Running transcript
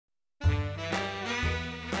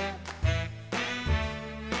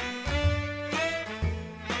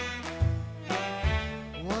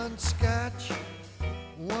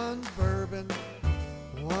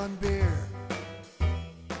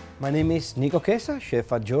My name is Nicco Chessa,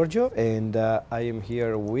 chef at Giorgio, and I am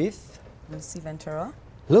here with Lucy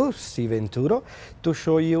Venturo to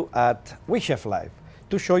show you at We Chef Live,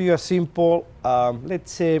 to show you a simple,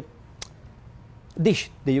 let's say,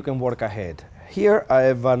 dish that you can work ahead. Here I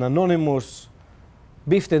have an anonymous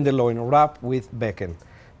beef tenderloin wrapped with bacon.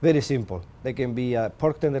 Very simple. They can be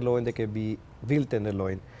pork tenderloin, they can be veal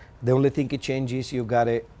tenderloin. The only thing it changes, you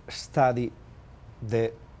gotta study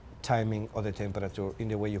the timing of the temperature in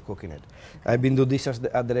the way you're cooking it. Okay. I've been doing this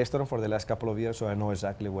at the restaurant for the last couple of years, so I know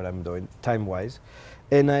exactly what I'm doing time-wise.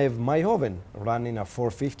 And I have my oven running at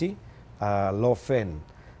 450, low fan.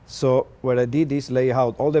 So what I did is lay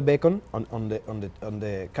out all the bacon on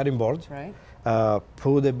the cutting board, right.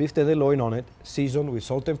 Put the beef tenderloin on it, season with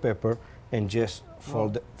salt and pepper, and just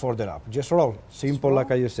fold it up. Just roll, simple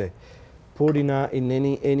like I say. Put in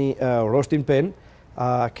any roasting pan.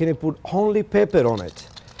 Can I put only pepper on it?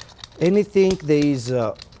 Anything they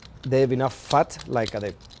have enough fat, like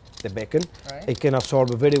the bacon, right. It can absorb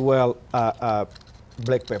very well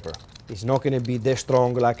black pepper. It's not going to be that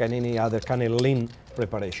strong like in any other kind of lean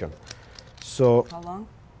preparation. So, how long?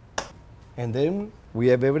 And then we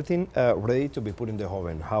have everything ready to be put in the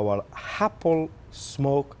oven. Our apple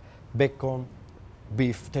smoked bacon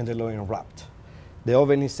beef tenderloin wrapped. The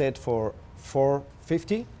oven is set for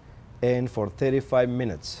 450 and for 35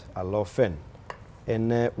 minutes at low fan.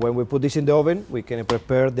 And when we put this in the oven, we can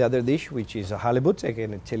prepare the other dish, which is a halibut. I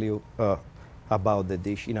can tell you about the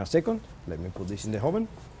dish in a second. Let me put this in the oven.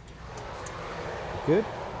 Good.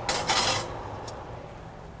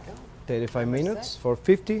 35 minutes for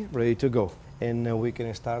 50, ready to go. And we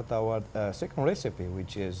can start our second recipe,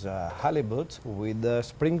 which is halibut with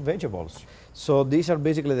spring vegetables. So these are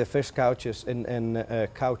basically the first couches and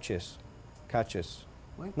couches.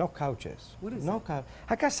 What? No couches. What is that?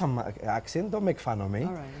 I got some accent, don't make fun of me.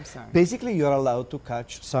 All right, I'm sorry. Basically, you're allowed to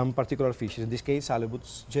catch some particular fishes, in this case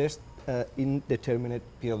halibuts, just in determinate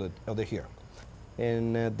period of the year.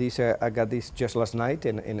 And I got this just last night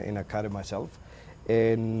and I caught it myself.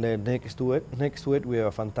 And next to it, we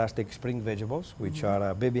have fantastic spring vegetables, which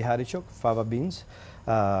are baby artichoke, fava beans,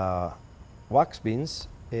 wax beans,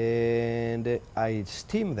 and I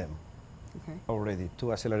steam them already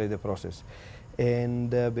to accelerate the process. And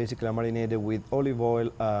basically I marinated with olive oil,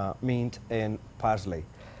 mint, and parsley.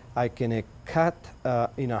 I can cut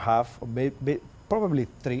in a half, probably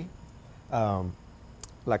three,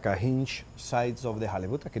 like a hinge sides of the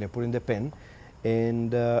halibut. I can put in the pan,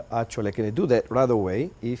 and actually I can do that right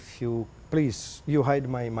away. If you please, you hide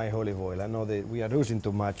my olive oil. I know that we are using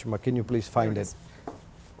too much, but can you please find it?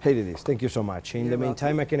 Here it is. Thank you so much. In the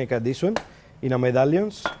meantime, I can cut this one in a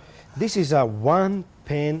medallions. This is a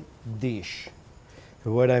one-pan dish.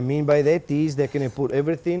 What I mean by that is they can put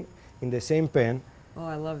everything in the same pan. Oh,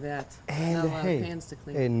 I love that. And not a lot of pans to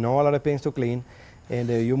clean. And not a lot of pans to clean. And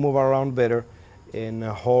you move around better and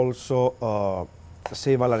also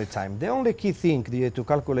save a lot of time. The only key thing that you have to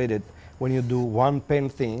calculate it when you do one pan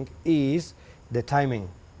thing is the timing.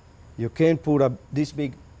 You can't put this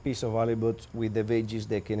big piece of halibut with the veggies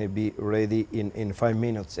that can be ready in 5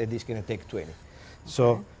 minutes, and this can take 20. Okay.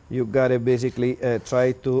 So you gotta basically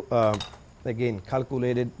try to again,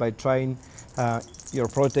 calculate it by trying your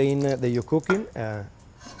protein that you're cooking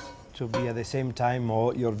to be at the same time,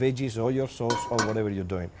 or your veggies or your sauce or whatever you're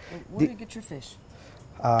doing. Where do you get your fish?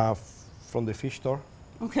 From the fish store.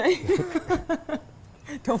 Okay.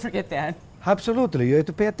 Don't forget that. Absolutely, you have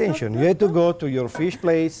to pay attention. You have to go to your fish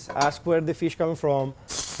place, ask where the fish come from,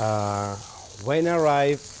 when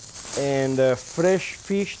arrive, and fresh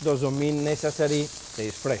fish doesn't mean necessarily that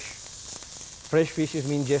it's fresh. Fresh fish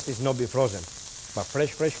means just it's not be frozen, but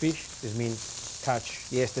fresh fish is mean catch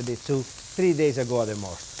yesterday, 2-3 days ago at the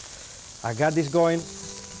most. I got this going.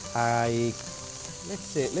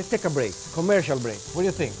 Let's take a break, commercial break. What do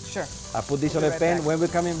you think? Sure. I put this on a pan. When we're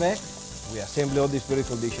coming back, we assemble all these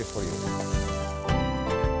beautiful dishes for you.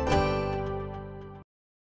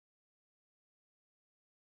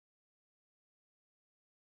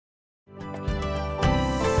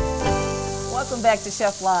 Welcome back to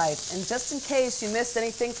Chef Live. And just in case you missed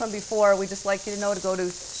anything from before, we'd just like you to know to go to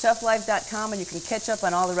cheflive.com and you can catch up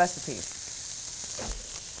on all the recipes.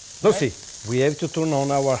 Lucy, we have to turn on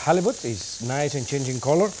our halibut. It's nice and changing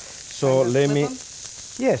color. So let me...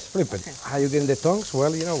 Yes, flip it. How you getting the tongues?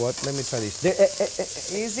 Well, you know what? Let me try this.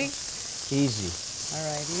 Easy? Easy. All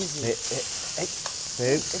right, easy.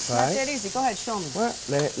 It's not that easy. Go ahead, show me. Well,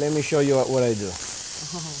 let me show you what I do.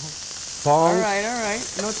 Tongs. All right.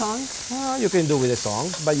 No tongs? Well, you can do with the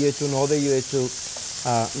tongs, but you have to know that you have to...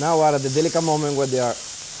 now we're at the delicate moment where they are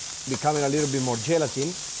becoming a little bit more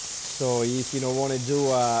gelatin. So if you don't want to do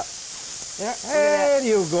There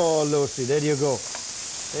you go, Lucy. There you go.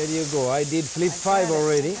 There you go. I did flip 5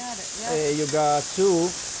 already. You got 2.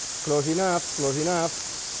 Close enough. Close enough.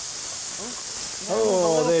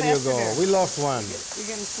 Oh, there you go. We lost one. You're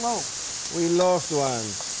getting slow. We lost one.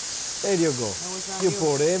 There you go. You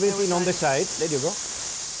pour everything on the side. There you go.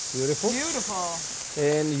 Beautiful. Beautiful.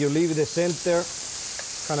 And you leave the center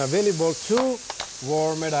kind of available to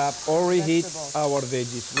warm it up or reheat our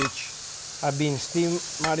veggies, which have been steam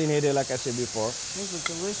marinated, like I said before. These are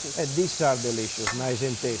delicious. And these are delicious, nice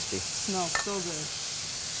and tasty. Smells so good.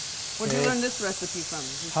 Where did you learn this recipe from?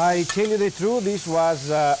 I tell you the truth, this was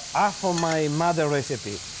half of my mother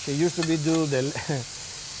recipe. She used to do the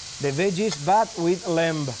the veggies, but with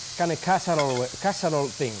lamb, kind of casserole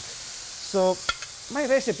thing. So my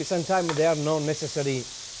recipes sometimes they are not necessarily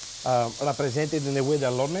represented in the way they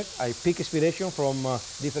are learned. I pick inspiration from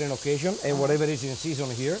different occasions and whatever is in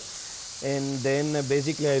season here. And then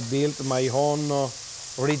basically I built my own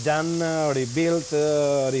redone, rebuilt,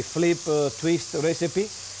 reflip, twist recipe.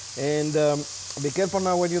 And be careful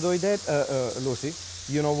now when you do that, Lucy.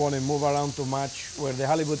 You don't want to move around too much where the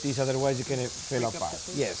halibut is, otherwise you can fall apart.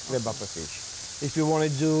 Yes, grab up a fish. If you want to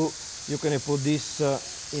do, you can put this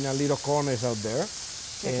in a little corners out there.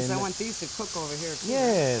 Yeah, because I want these to cook over here too.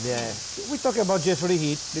 Yeah. We talk about just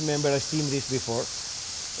reheat. Remember, I steamed this before.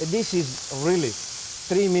 This is really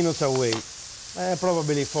 3 minutes away,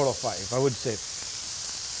 probably 4 or 5, I would say.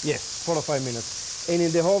 Yes, 4 or 5 minutes. And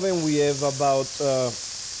in the oven we have about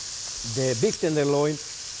the beef tenderloin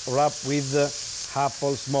wrapped with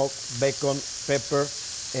apple, smoked bacon, pepper,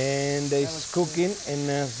 and it's cooking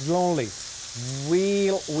and slowly.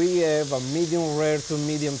 We have a medium rare to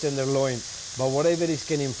medium tenderloin, but whatever is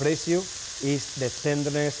can impress you is the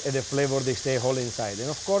tenderness and the flavor they stay whole inside. And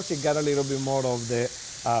of course you got a little bit more of the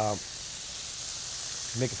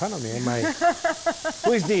make fun of me, am I?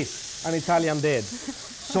 Who is this? An Italian dead.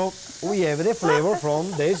 So we have the flavor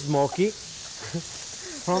from the smoky,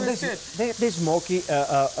 from the smoky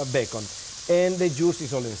bacon, and the juice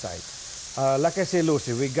is all inside. Like I said,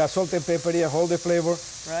 Lucy, we got salt and pepper here, hold the flavor.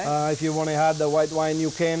 Right. If you want to add the white wine,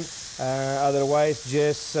 you can. Otherwise,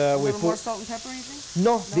 just we put more salt and pepper, you think?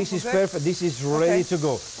 No, this is perfect. This is ready to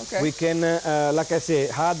go. Okay. We can, like I say,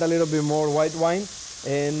 add a little bit more white wine.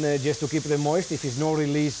 And just to keep them moist, if it's not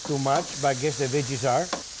released too much, but I guess the veggies are.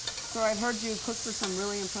 So I've heard you cook for some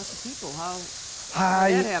really impressive people. How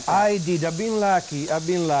did that happen? I did. I've been lucky.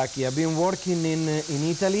 I've been working in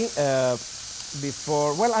Italy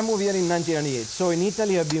before. Well, I moved here in 1998. So in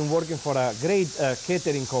Italy, I've been working for a great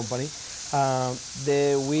catering company.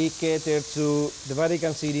 We cater to the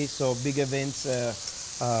Vatican City, so big events.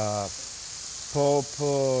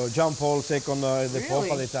 Pope John Paul II, the Pope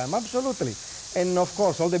at the time. Absolutely. And of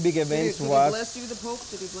course, all the big events did he bless you, the Pope?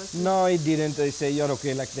 Did he bless you? No, he didn't. He said, you're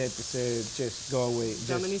okay like that. He said, just go away.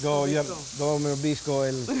 Just go.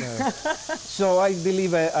 So I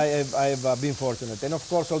believe I've been fortunate. And of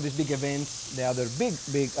course, all these big events, the other big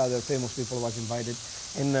other famous people was invited.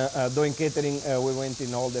 And doing catering, we went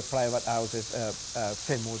in all the private houses,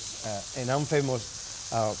 famous and unfamous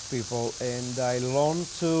people. And I learned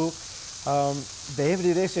to,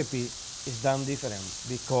 every recipe is done different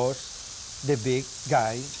because the big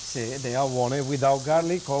guy say they are wanted without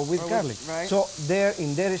garlic or with garlic. Right. So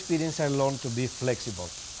in their experience, I learned to be flexible.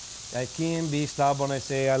 I can't be stubborn and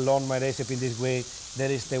say I learned my recipe this way. That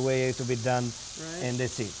is the way to be done, and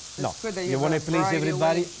that's it. No, you want to please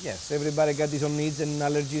everybody. Yes, everybody got his own needs and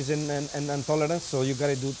allergies and tolerance. So you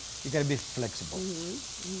gotta be flexible.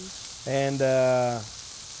 And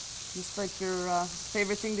it's like your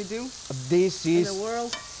favorite thing to do. This is in the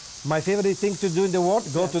world. My favorite thing to do in the world,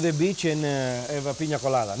 go to the beach and have a pina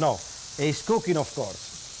colada. No, it's cooking, of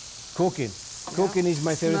course. Cooking. Cooking is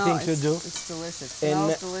my favorite thing to do. It's delicious. It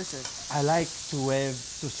smells delicious. I like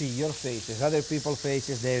to see your faces, other people's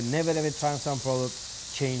faces. They never ever tried some product,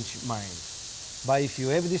 change mine. But if you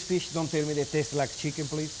have this fish, don't tell me they taste like chicken,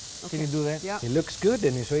 please. Okay. Can you do that? Yeah. It looks good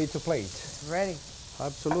and it's ready to plate. It's ready.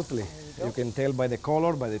 Absolutely. You can tell by the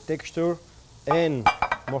color, by the texture, and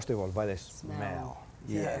most of all, by the smell.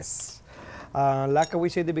 Yes. Like we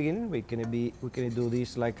said at the beginning, we can do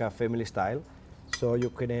this like a family style. So you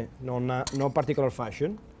can, no particular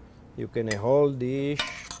fashion. You can hold dish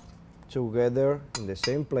together in the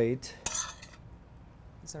same plate.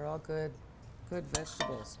 These are all good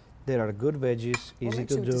vegetables. There are good veggies, easy to do. What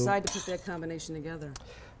makes you decide to put that combination together?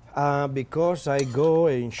 Because I go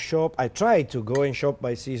and shop. I try to go and shop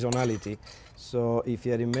by seasonality. So if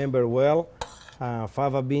you remember well,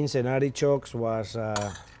 fava beans and artichokes was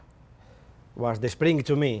the spring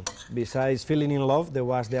to me. Besides feeling in love, there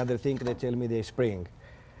was the other thing that tell me the spring.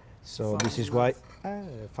 So this is why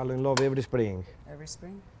Fall in love every spring. Every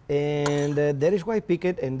spring? And that is why I pick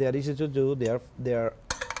it, and they're easy to do. They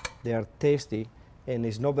are tasty, and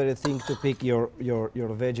it's no better thing to pick your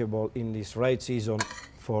vegetable in this right season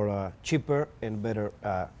for cheaper and better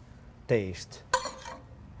taste.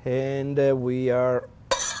 And we are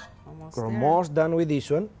almost done with this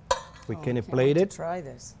one. We can plate it. Try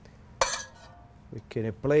this. We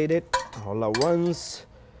can plate it all at once.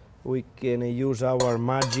 We can use our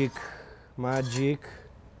magic.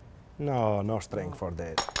 No strength for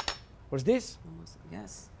that. What's this? Almost,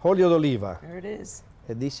 yes. Olio d'oliva. There it is.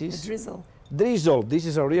 And this is The drizzle. drizzle. This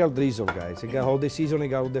is a real drizzle, guys. It got all the seasoning,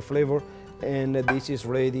 got all the flavor, and this is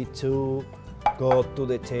ready to go to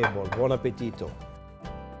the table. Buon appetito.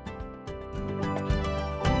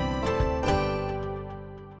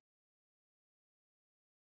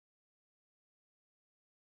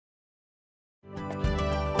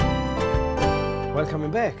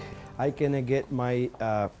 Welcome back. I can get my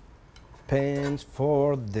pans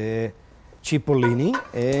for the cipollini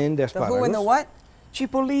and the asparagus. The who and the what?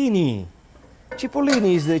 Cipollini.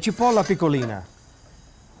 Cipollini is the cipolla piccolina.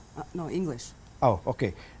 No, English. Oh,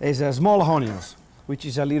 okay. It's small onions, which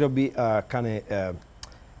is a little bit kind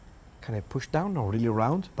of pushed down, not really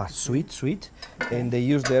round, but sweet. And they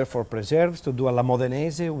use there for preserves to do a la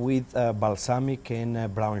modenese with balsamic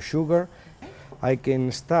and brown sugar. I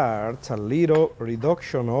can start a little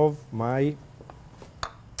reduction of my,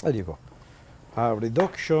 there you go, a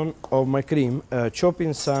reduction of my cream,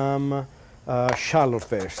 chopping some shallot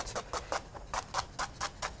first.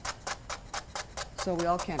 So we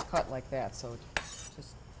all can't cut like that, so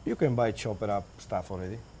just... You can buy chopped up stuff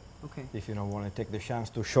already. Okay. If you don't want to take the chance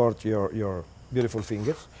to short your beautiful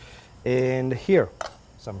fingers. And here,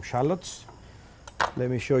 some shallots. Let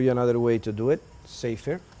me show you another way to do it,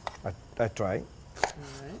 safer. I try. All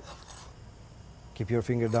right. Keep your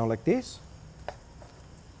finger down like this.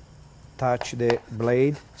 Touch the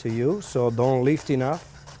blade to you, so don't lift enough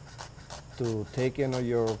to take any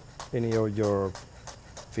of your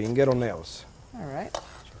finger or nails. All right.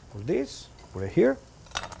 Put this, put it here,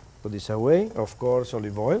 put this away. Of course,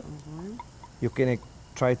 olive oil. You can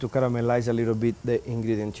try to caramelize a little bit the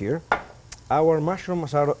ingredient here. Our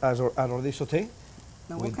mushrooms are already sauteed.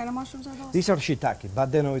 Now, what kind of mushrooms are those? These are shiitake,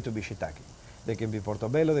 but they know it to be shiitake. They can be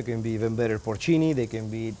portobello, they can be even better porcini, they can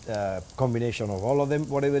be a combination of all of them,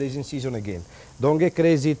 whatever is in season again. Don't get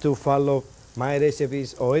crazy to follow my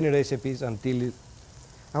recipes or any recipes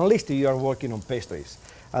unless you are working on pastries.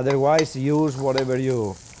 Otherwise, use whatever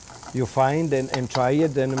you find and try it,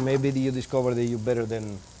 then maybe you discover that you're better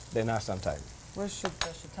than us sometimes. Where's the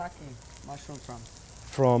shiitake mushroom from?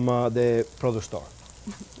 From the produce store.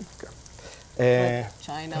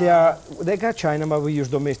 China? They got China, but we use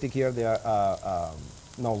domestic here. They are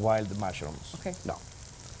no wild mushrooms. Okay. No.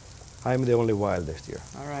 I'm the only wildest here.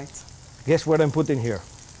 All right. Guess what I'm putting here?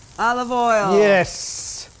 Olive oil.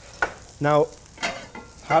 Yes. Now,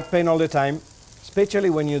 hot pan all the time,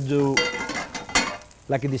 especially when you do,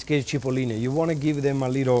 like in this case, cipollini. You want to give them a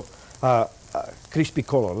little crispy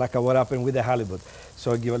color, like what happened with the halibut.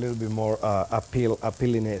 So I give a little bit more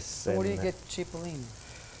appealiness. So where do you get cipollini?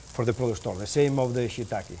 For the produce store, the same of the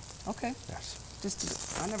shiitake. Okay. Yes.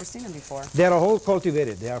 I've never seen them before. They are all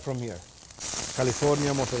cultivated. They are from here,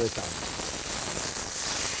 California, most of the time.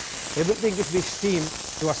 Everything is being steamed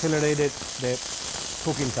to accelerate the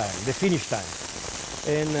cooking time, the finish time.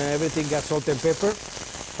 And everything got salt and pepper.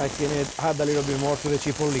 I can add a little bit more to the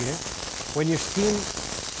cipollini. When you steam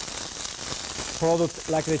product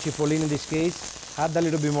like the cipollini in this case, add a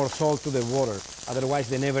little bit more salt to the water. Otherwise,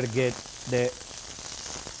 they never get the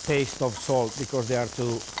taste of salt because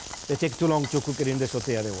they take too long to cook it in the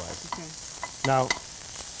saute otherwise. Okay. Now,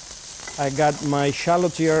 I got my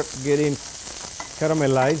shallots here getting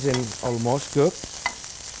caramelized and almost cooked.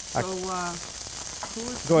 So,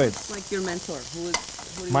 Go ahead. who's like your mentor? Who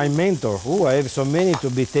do My you mentor, I have so many to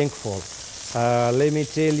be thankful. Let me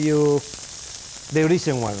tell you the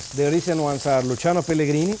recent ones. The recent ones are Luciano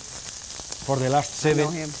Pellegrini for the last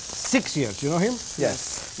 6 years. You know him?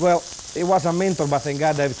 Yes. Well, he was a mentor, but thank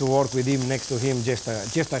God I have to work with him next to him just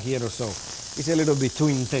a year or so. It's a little bit too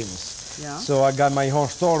intense. Yeah. So I got my own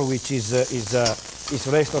store, which is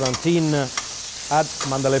restaurant in at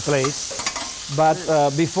Mandalay Place. But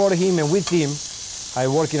before him and with him, I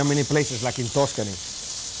worked in many places, like in Tuscany,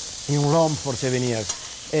 in Rome for 7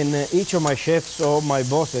 years. And each of my chefs or my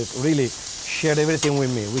bosses really shared everything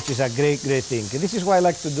with me, which is a great thing. And this is why I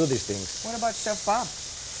like to do these things. What about Chef Bob?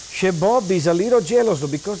 Chef Bob is a little jealous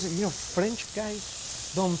because, French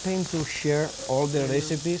guys don't tend to share all their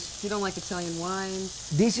recipes. You don't like Italian wines?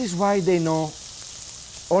 This is why they know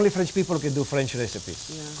Only French people can do French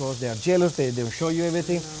recipes because they are jealous. They don't show you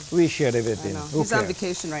everything. We share everything. He's on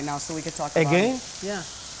vacation right now, so we could talk about again. it. Yeah.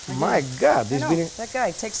 My God, this video. That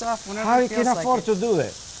guy takes off whenever How he he feels can like afford it. to do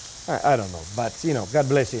that? I don't know, but you know, God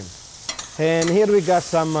bless him. And here we got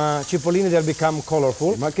some cipollini that become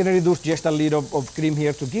colorful. I can reduce just a little of cream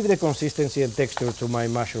here to give the consistency and texture to my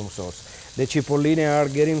mushroom sauce. The cipollini are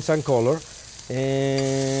getting some color,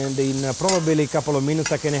 and in probably a couple of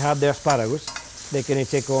minutes I can add the asparagus. They can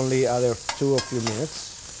take only other 2 or few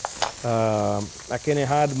minutes. I can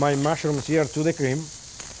add my mushrooms here to the cream.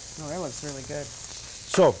 Oh, that looks really good.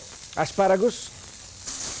 So, asparagus.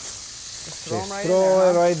 Just throw them right throw in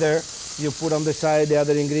there, it right there. You put on the side the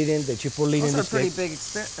other ingredient, the cipollini. Those in are this pretty case. big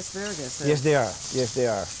asparagus. There. Yes, they are. Yes, they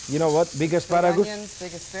are. You know what? Big asparagus. Big onions,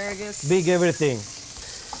 big asparagus. Big everything.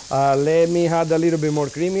 Let me add a little bit more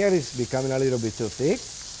cream here. It's becoming a little bit too thick.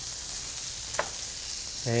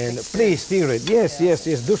 And please stir it. Yes, yes,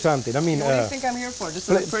 yes. Do something. I mean, what do you think I'm here for? Just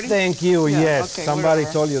to look pretty? Thank you. Yeah, yes. okay, Somebody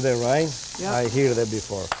whatever. told you that, right? Yep. I hear that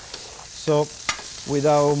before. So,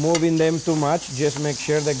 without moving them too much, just make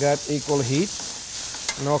sure they got equal heat.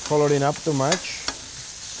 No coloring up too much.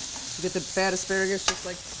 You get the fat asparagus just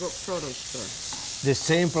like produce store. The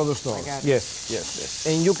same produce store. I got it. Yes, yes, yes.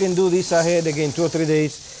 And you can do this ahead again 2 or 3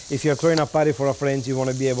 days. If you're throwing a party for a friend, you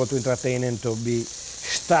want to be able to entertain and to be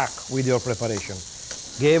stuck with your preparation.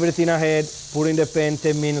 Get everything ahead, put in the pan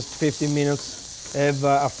 10 minutes, 15 minutes. Have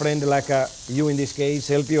a friend like you in this case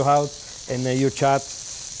help you out, and you chat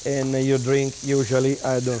and you drink. Usually,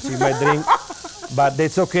 I don't see my drink, but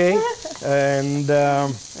that's okay. And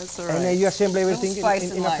That's all right. and you assemble everything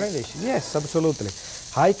in a friend dish. Yes, absolutely.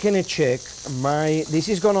 I can check my. This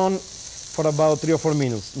is going on for about 3 or 4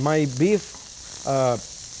 minutes. My beef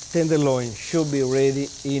tenderloin should be ready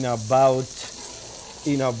in about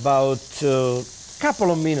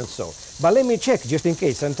couple of minutes. So, but let me check just in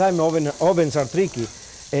case. Sometimes ovens are tricky,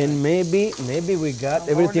 and maybe we got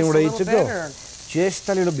everything ready to go. Just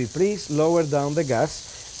a little bit, please lower down the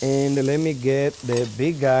gas, and let me get the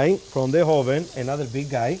big guy from the oven, another big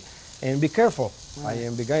guy, and be careful. I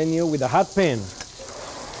am beginning you with a hot pan.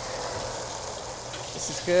 This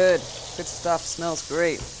is good. Good stuff. Smells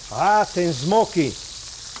great. Hot and smoky.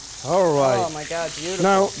 All right. Oh my God, beautiful.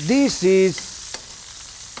 Now this is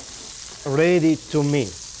ready to me.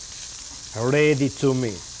 Ready to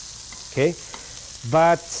me. Okay.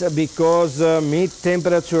 But because meat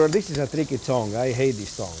temperature, this is a tricky tongue. I hate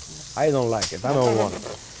this tongue. I don't like it. I don't want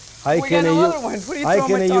it. I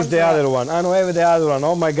can use the other one. I don't have the other one.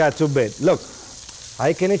 Oh my God, too bad. Look,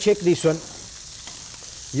 I can check this one.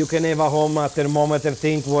 You can have a home thermometer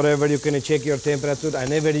thing, whatever. You can check your temperature. I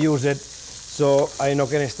never use it, so I'm not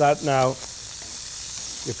going to start now.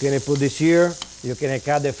 You can put this here. You can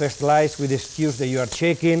cut the first slice with the excuse that you are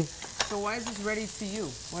checking. So why is this ready to you?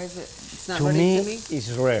 Why is it? It's not To ready me, to me. it's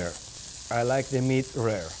rare. I like the meat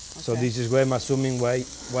rare. So this is why I'm assuming why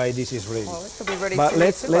this is ready. Well, it could be ready But to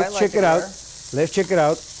let's me too. I like check it out. rare. Let's check it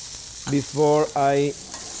out before I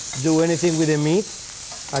do anything with the meat.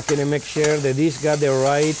 I can make sure that this got the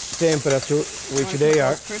right temperature, which they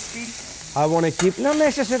are. Crispy. I want to keep, not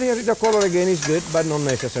necessary, the color again is good, but not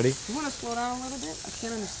necessary. You want to slow down a little bit? I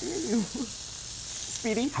can't understand you.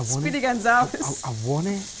 Speedy. wanna- Speedy Gonzalez. I want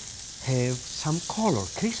to have some color,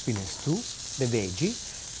 crispiness to the veggie,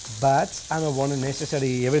 but I don't want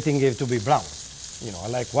necessarily everything have to be brown. You know, I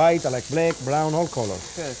like white, I like black, brown, all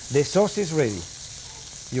colors. Good. The sauce is ready.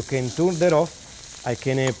 You can turn that off. I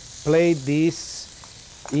can plate this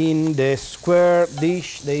in the square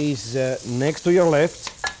dish that is next to your left,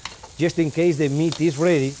 just in case the meat is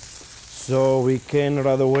ready, so we can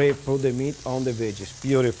right away put the meat on the veggies.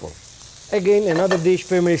 Beautiful. Again, another dish,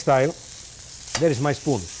 family style. There is my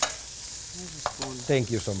spoon. Thank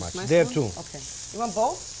you so much. My There spoon? too. Okay. You want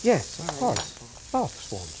both? Yes, of course. Both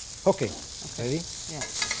spoons. Okay. Ready? Yeah.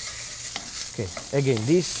 Okay. Again,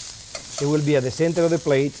 this, it will be at the center of the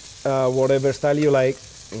plate, whatever style you like.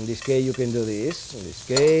 In this case, you can do this. In this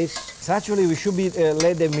case, so actually, we should be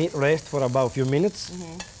let the meat rest for about a few minutes,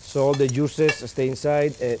 so all the juices stay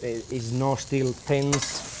inside. It's not still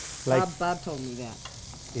tense. Like Bob told me that.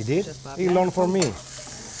 he did. Chef Bob. He learned from me.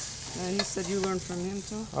 And he said you learned from him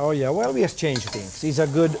too? Oh yeah. Well, we exchange things. It's a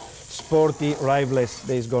good, sporty rivalry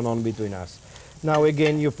that is going on between us. Now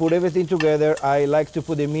again, you put everything together. I like to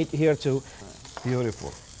put the meat here too.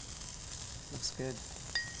 Beautiful. Looks good.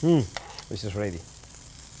 This is ready.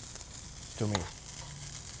 To me.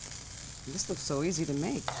 This looks so easy to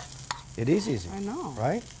make. It is easy. I know.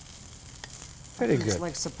 Right? Very It's good.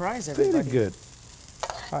 like surprise Very everybody. good.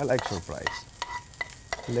 I like surprise.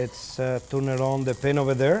 Let's turn it on the pan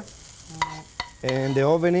over there. And the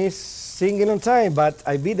oven is singing on time, but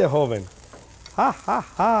I beat the oven. Ha ha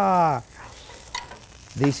ha!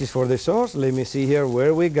 This is for the sauce. Let me see here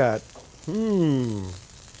where we got.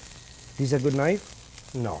 This is a good knife?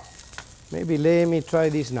 No. Maybe let me try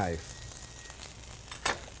this knife.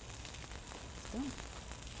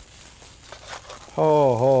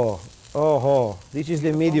 This is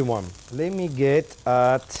the medium one. Let me get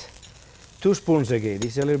at 2 spoons again.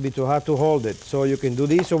 This is a little bit too hard to hold it. So you can do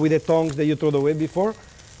this, or with the tongs that you threw away before,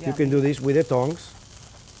 you can do this with the tongs.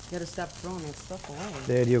 You gotta stop throwing that stuff away.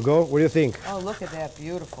 There you go. What do you think? Oh, look at that,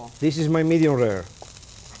 beautiful. This is my medium rare.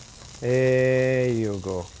 There you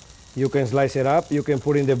go. You can slice it up. You can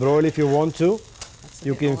put in the broil if you want to.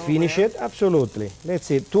 You can finish it. Absolutely. Let's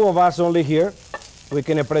see. 2 of us only here. We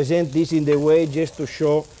can present this in the way just to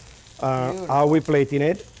show how we plating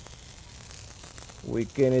it. We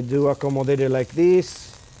can do accommodate it like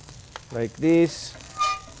this, like this,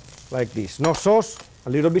 like this. No sauce, a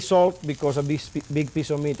little bit salt, because a big piece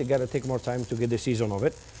of meat, you gotta take more time to get the season of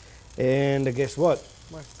it. And guess what?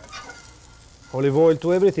 Olive oil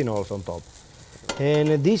to everything else on top.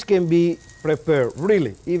 And this can be prepared,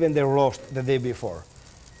 really, even the roast the day before.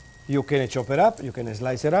 You can chop it up, you can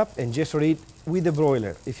slice it up, and just eat with the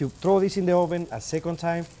broiler. If you throw this in the oven a second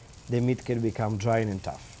time, the meat can become dry and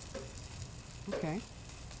tough. Okay.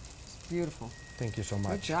 It's beautiful. Thank you so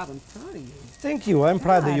much. Good job. I'm proud of you. Thank you. I'm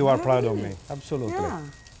proud that you are proud of me. Absolutely. Yeah.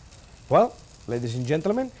 Well, ladies and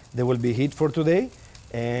gentlemen, there will be heat for today.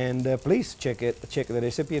 And please check the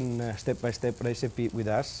recipe and step-by-step recipe with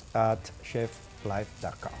us at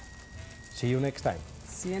cheflife.com. See you next time.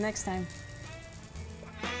 See you next time.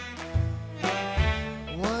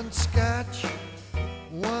 One scotch,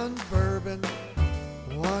 one bourbon,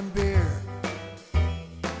 one beer.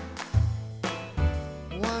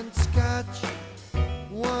 One scotch,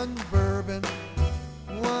 one bourbon,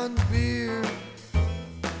 one beer.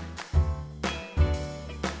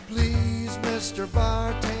 Please, Mr.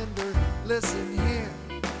 Bartender, listen here.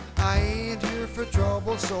 I ain't here for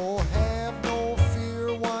trouble, so have no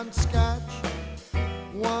fear. One scotch,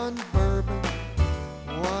 one bourbon,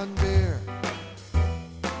 one beer.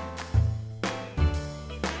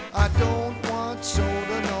 I don't want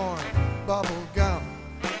soda nor bubble gum.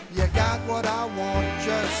 You got what I want,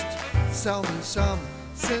 just sell me some.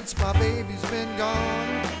 Since my baby's been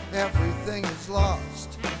gone, everything is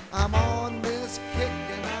lost. I'm on this kick